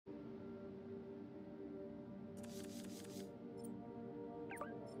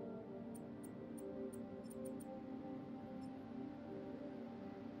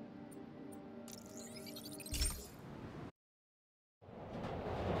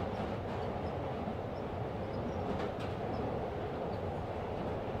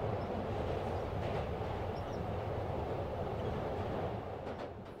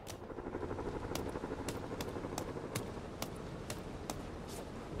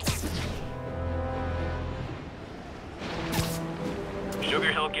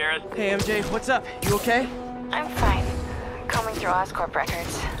Hey MJ, what's up? You okay? I'm fine. Combing through Oscorp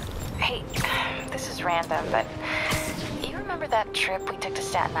records. Hey, this is random, but you remember that trip we took to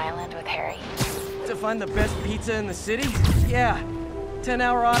Staten Island with Harry? To find the best pizza in the city? Yeah.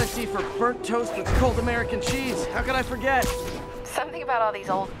 10-hour odyssey for burnt toast with cold American cheese. How could I forget? Something about all these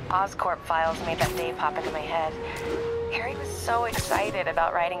old Oscorp files made that day pop into my head. Harry was so excited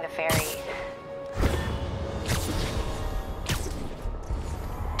about riding the ferry.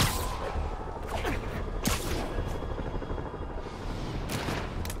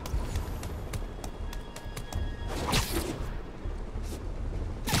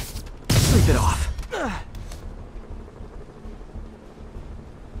 Sleep it off.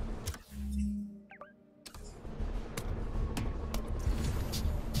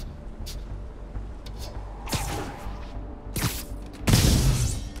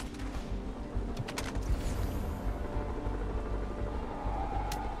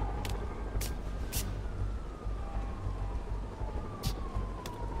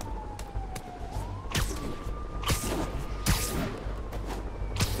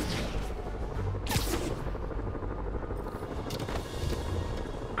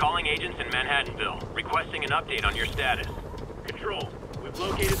 Calling agents in Manhattanville, requesting an update on your status. Control, we've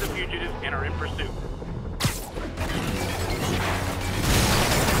located the fugitives and are in pursuit.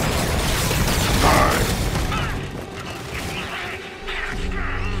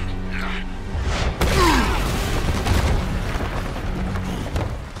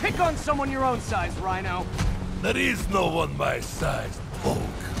 Pick on someone your own size, Rhino. There is no one my size, Poke.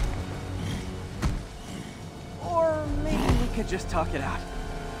 Or maybe we could just talk it out.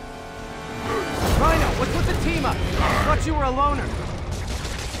 Rhino, what's with the team up? I thought you were a loner.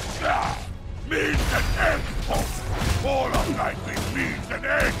 Means and egg, Poke. All of likely means and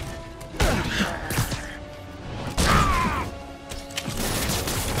egg.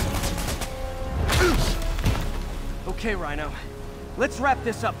 Okay, Rhino. Let's wrap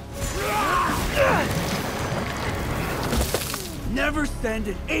this up. Never send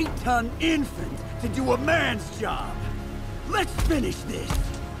an 8-ton infant to do a man's job. Let's finish this.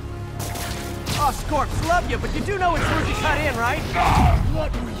 Oscorps love you, but you do know it's rude to cut in, right?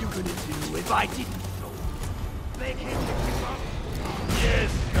 What were you gonna do if I didn't show you? Beg him to give up?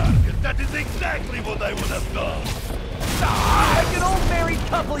 Yes, Carcass, that is exactly what I would have done. Like an old married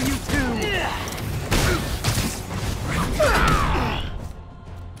couple, you two!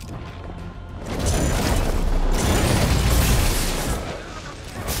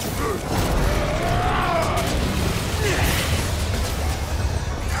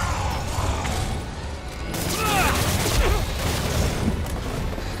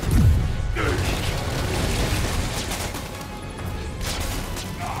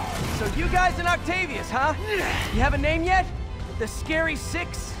 So you guys in Octavius, huh? You have a name yet? The Scary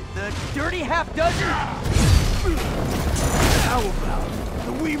Six? The Dirty Half Dozen? How about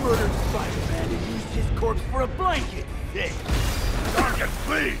the we murdered Spider-Man and used his corpse for a blanket? Hey. Carcass,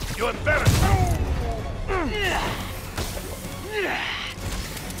 please, you embarrass me.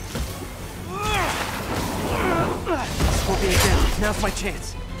 Scorpion down. Now's my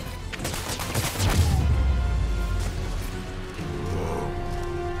chance.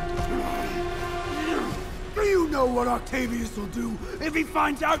 Do you know what Octavius will do if he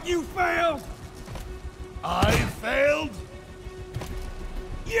finds out you failed? I failed?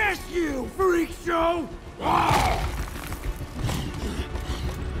 Yes, you freak show!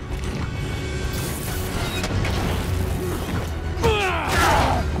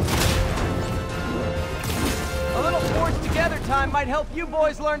 A little forged together time might help you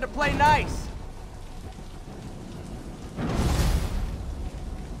boys learn to play nice.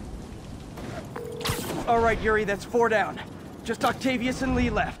 All right, Yuri, that's 4 down. Just Octavius and Lee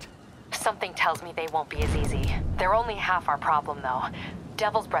left. Something tells me they won't be as easy. They're only half our problem, though.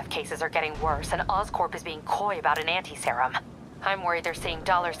 Devil's Breath cases are getting worse, and Oscorp is being coy about an anti-serum. I'm worried they're seeing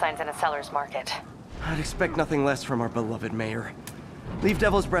dollar signs in a seller's market. I'd expect nothing less from our beloved mayor. Leave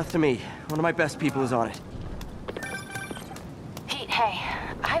Devil's Breath to me. One of my best people is on it. Pete, hey.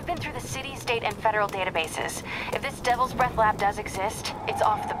 I've been through the city, state, and federal databases. If this Devil's Breath lab does exist, it's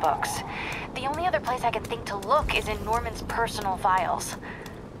off the books. The only other place I can think to look is in Norman's personal files.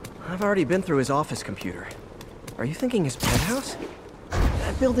 I've already been through his office computer. Are you thinking his penthouse?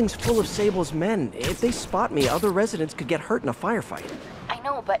 That building's full of Sable's men. If they spot me, other residents could get hurt in a firefight. I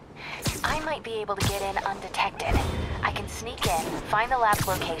know, but I might be able to get in undetected. I can sneak in, find the lab's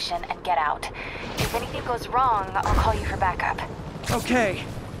location, and get out. If anything goes wrong, I'll call you for backup. Okay.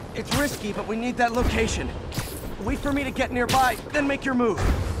 It's risky, but we need that location. Wait for me to get nearby, then make your move.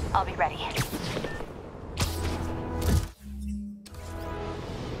 I'll be ready.